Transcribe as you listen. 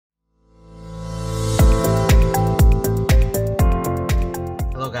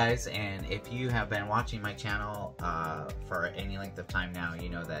guys, and if you have been watching my channel for any length of time now, you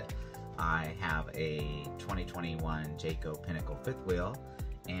know that I have a 2021 Jayco Pinnacle fifth wheel,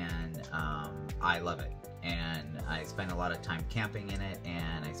 and I love it. And I spend a lot of time camping in it,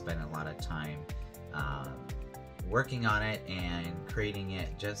 and I spend a lot of time working on it and creating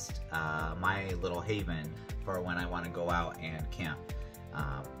it just my little haven for when I want to go out and camp.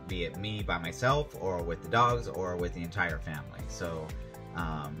 Be it me by myself, or with the dogs, or with the entire family. So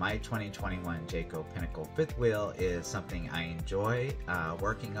my 2021 Jayco Pinnacle fifth wheel is something I enjoy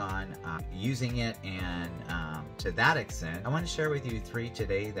working on, using it, and to that extent, I want to share with you 3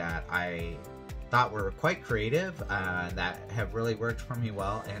 today that I thought were quite creative, that have really worked for me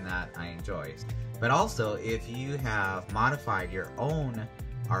well, and that I enjoy. But also, if you have modified your own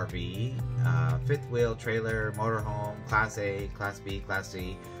RV, fifth wheel, trailer, motorhome, Class A, Class B, Class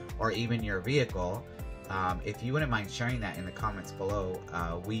C, or even your vehicle, if you wouldn't mind sharing that in the comments below,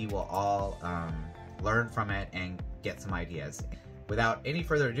 we will all learn from it and get some ideas. Without any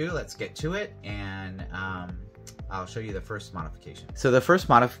further ado, let's get to it, and I'll show you the first modification. So the first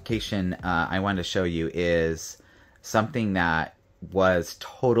modification I wanted to show you is something that was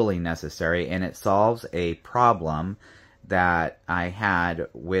totally necessary, and it solves a problem that I had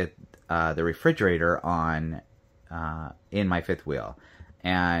with the refrigerator on in my fifth wheel.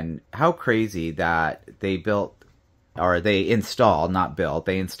 And how crazy that they built, or they installed, not built,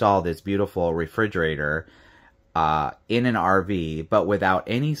 they installed this beautiful refrigerator in an RV, but without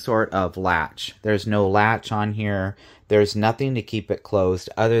any sort of latch. There's no latch on here. There's nothing to keep it closed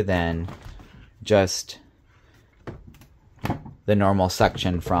other than just the normal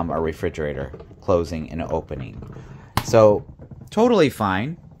suction from a refrigerator, closing and opening. So totally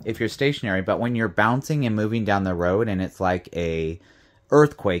fine if you're stationary, but when you're bouncing and moving down the road and it's like a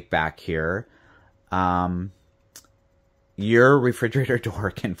earthquake back here, your refrigerator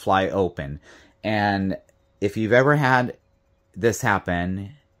door can fly open. And if you've ever had this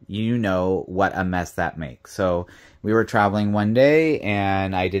happen, you know what a mess that makes. So we were traveling one day,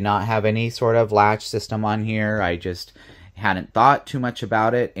 and I did not have any sort of latch system on here. I just hadn't thought too much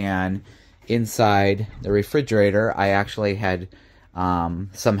about it, and inside the refrigerator I actually had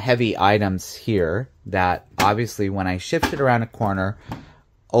some heavy items here that obviously, when I shifted around a corner,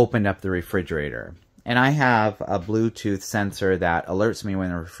 opened up the refrigerator. And I have a Bluetooth sensor that alerts me when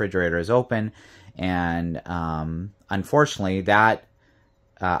the refrigerator is open, and unfortunately that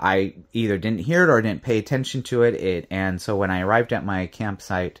I either didn't hear it or didn't pay attention to it. And so when I arrived at my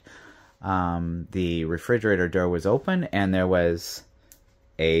campsite, the refrigerator door was open, and there was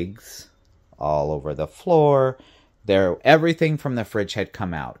eggs all over the floor. Everything from the fridge had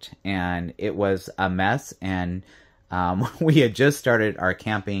come out, and it was a mess. And we had just started our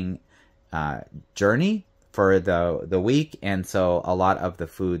camping journey for the week, and so a lot of the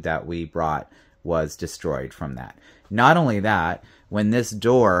food that we brought was destroyed from that. Not only that, when this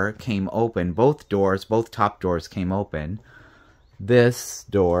door came open, both top doors came open, this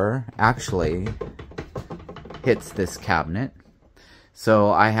door actually hits this cabinet.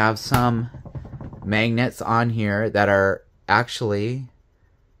 So I have some magnets on here that are actually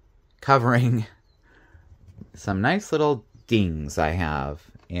covering some nice little dings I have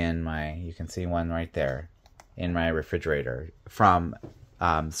in my, you can see one right there, in my refrigerator from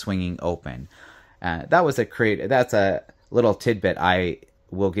swinging open. That's a little tidbit I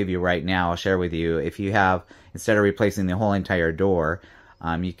will give you right now. I'll share with you. If you have, instead of replacing the whole entire door,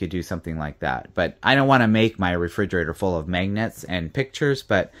 you could do something like that. But I don't want to make my refrigerator full of magnets and pictures,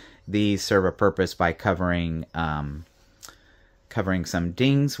 but these serve a purpose by covering some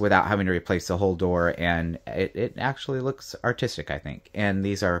dings without having to replace the whole door, and it actually looks artistic, I think. And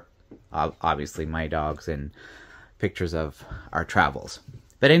these are obviously my dogs and pictures of our travels.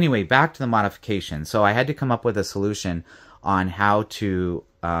 But anyway, back to the modification. So I had to come up with a solution on how to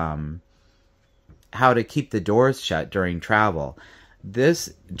keep the doors shut during travel.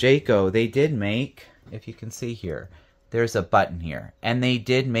 This Jayco, they did make, if you can see here, there's a button here, and they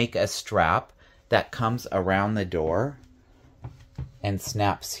did make a strap that comes around the door and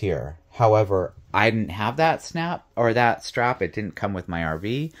snaps here. However, I didn't have that snap or that strap. It didn't come with my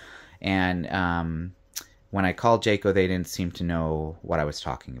RV, and when I called Jayco, they didn't seem to know what I was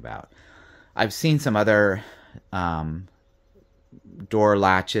talking about. I've seen some other door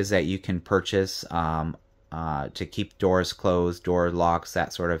latches that you can purchase to keep doors closed, door locks,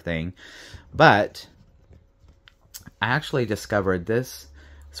 that sort of thing. But I actually discovered this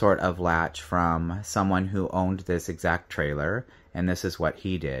sort of latch from someone who owned this exact trailer, and this is what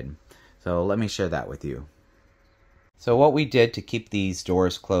he did. So let me share that with you. So what we did to keep these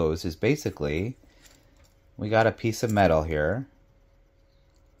doors closed is basically, we got a piece of metal here,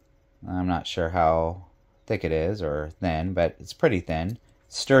 I'm not sure how thick it is or thin, but it's pretty thin.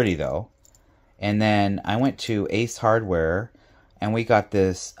 Sturdy though. And then I went to Ace Hardware and we got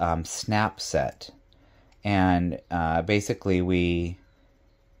this snap set. And basically we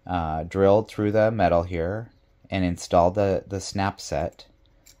drilled through the metal here and installed the snap set.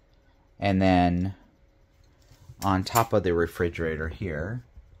 And then on top of the refrigerator here,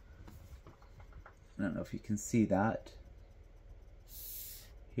 I don't know if you can see that,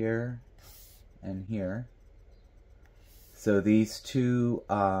 here and here. So these two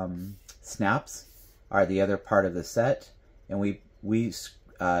snaps are the other part of the set, and we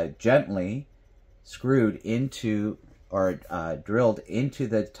gently screwed into or drilled into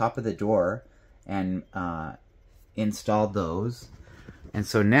the top of the door and installed those. And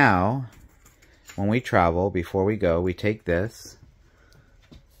so now when we travel, before we go, we take this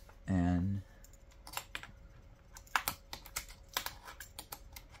and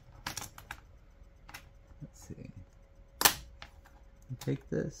let's see, take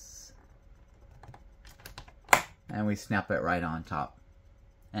this and we snap it right on top.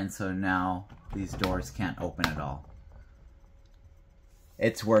 And so now these doors can't open at all.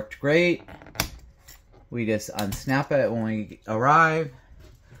 It's worked great. We just unsnap it when we arrive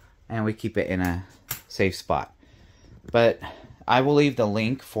and we keep it in a safe spot. But I will leave the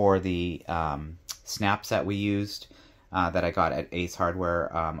link for the snaps that we used that I got at Ace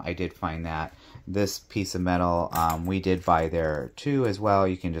Hardware. I did find that. This piece of metal we did buy there too as well.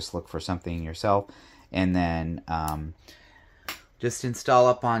 You can just look for something yourself. And then just install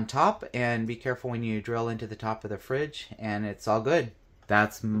up on top and be careful when you drill into the top of the fridge and it's all good.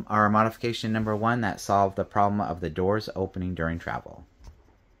 That's our modification number 1 that solved the problem of the doors opening during travel.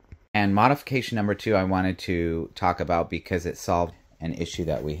 And modification number 2 I wanted to talk about because it solved an issue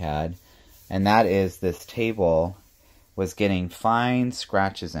that we had. And that is this table was getting fine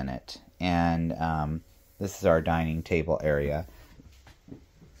scratches in it. And this is our dining table area.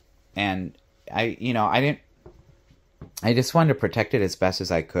 And I just wanted to protect it as best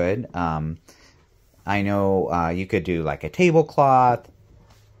as I could. I know you could do like a tablecloth,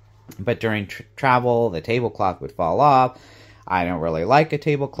 but during travel, the tablecloth would fall off. I don't really like a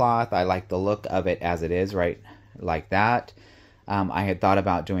tablecloth. I like the look of it as it is, right, like that. I had thought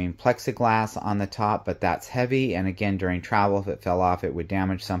about doing plexiglass on the top, but that's heavy. And again, during travel, if it fell off, it would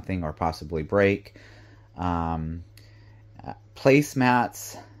damage something or possibly break. Placemats.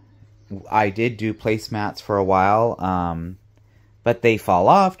 I did do placemats for a while, but they fall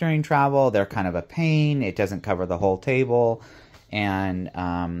off during travel. They're kind of a pain. It doesn't cover the whole table, and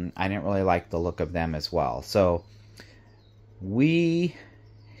I didn't really like the look of them as well. So we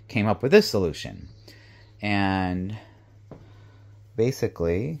came up with this solution, and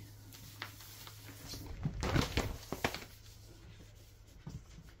basically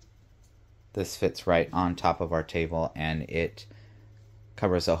this fits right on top of our table, and it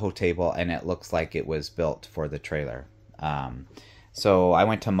covers the whole table, and it looks like it was built for the trailer. So I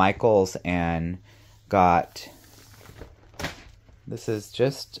went to Michael's and got, this is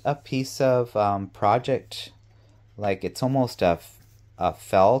just a piece of project, like it's almost a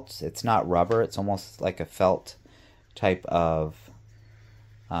felt. It's not rubber, it's almost like a felt type of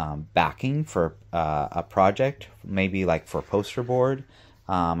backing for a project, maybe like for poster board.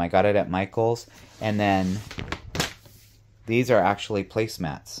 I got it at Michael's. And then these are actually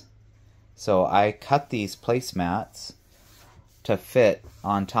placemats. So I cut these placemats to fit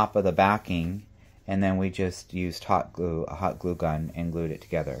on top of the backing, and then we just used a hot glue gun, and glued it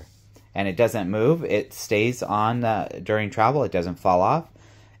together. And it doesn't move. It stays on during travel. It doesn't fall off,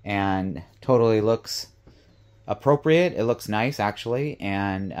 and totally looks appropriate. It looks nice actually,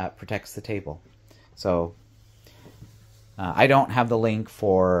 and protects the table. So I don't have the link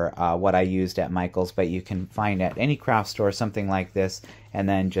for what I used at Michael's, but you can find at any craft store something like this, and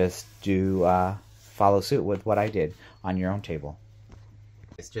then just do follow suit with what I did on your own table.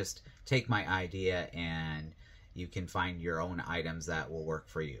 It's just take my idea and you can find your own items that will work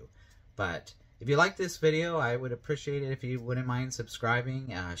for you. But if you like this video, I would appreciate it if you wouldn't mind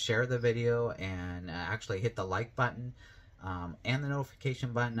subscribing, share the video, and actually hit the like button and the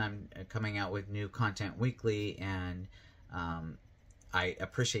notification button. I'm coming out with new content weekly, and I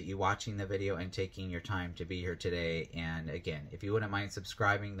appreciate you watching the video and taking your time to be here today. And again, if you wouldn't mind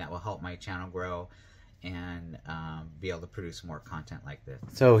subscribing, that will help my channel grow and be able to produce more content like this.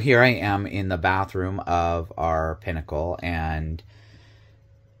 So here I am in the bathroom of our Pinnacle, and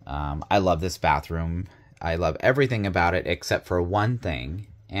I love this bathroom. I love everything about it except for one thing,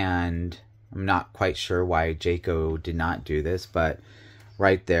 and I'm not quite sure why Jayco did not do this, but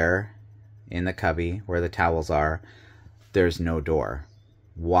right there in the cubby where the towels are, there's no door.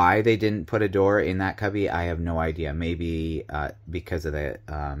 Why they didn't put a door in that cubby, I have no idea. Maybe because of the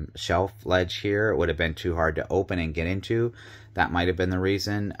shelf ledge here, it would have been too hard to open and get into. That might have been the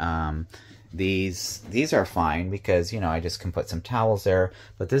reason. These are fine because, you know, I just can put some towels there.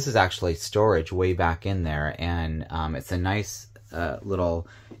 But this is actually storage way back in there, and it's a nice little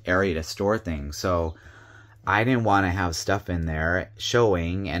area to store things. So I didn't want to have stuff in there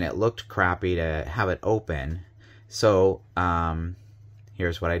showing, and it looked crappy to have it open. So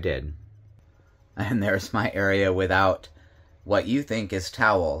here's what I did. And there's my area without what you think is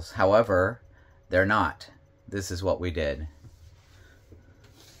towels. However, they're not. This is what we did.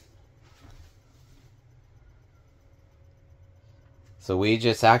 So we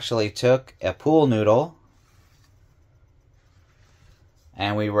just actually took a pool noodle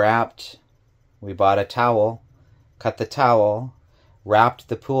and we bought a towel, cut the towel, wrapped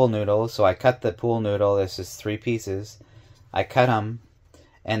the pool noodle. So I cut the pool noodle, this is 3 pieces. I cut them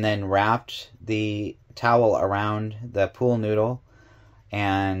and then wrapped the towel around the pool noodle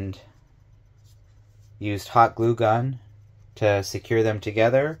and used hot glue gun to secure them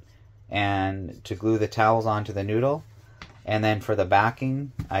together and to glue the towels onto the noodle. And then for the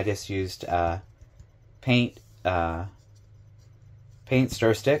backing, I just used paint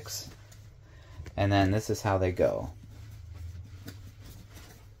stir sticks. And then this is how they go.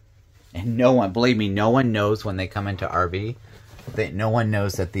 And no one, believe me, no one knows when they come into RV that no one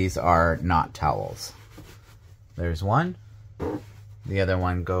knows that these are not towels. There's one. The other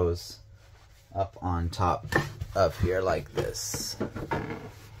one goes up on top of here like this.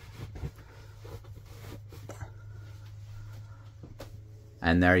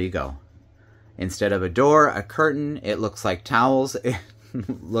 And there you go. Instead of a door, a curtain, it looks like towels. It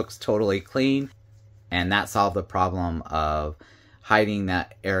looks totally clean. And that solved the problem of hiding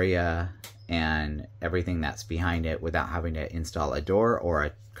that area and everything that's behind it without having to install a door or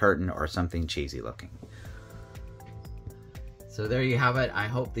a curtain or something cheesy looking. So there you have it. I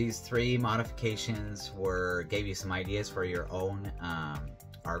hope these 3 modifications gave you some ideas for your own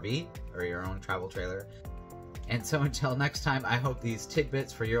RV or your own travel trailer. And so until next time, I hope these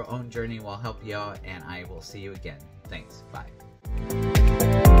tidbits for your own journey will help you out, and I will see you again. Thanks. Bye.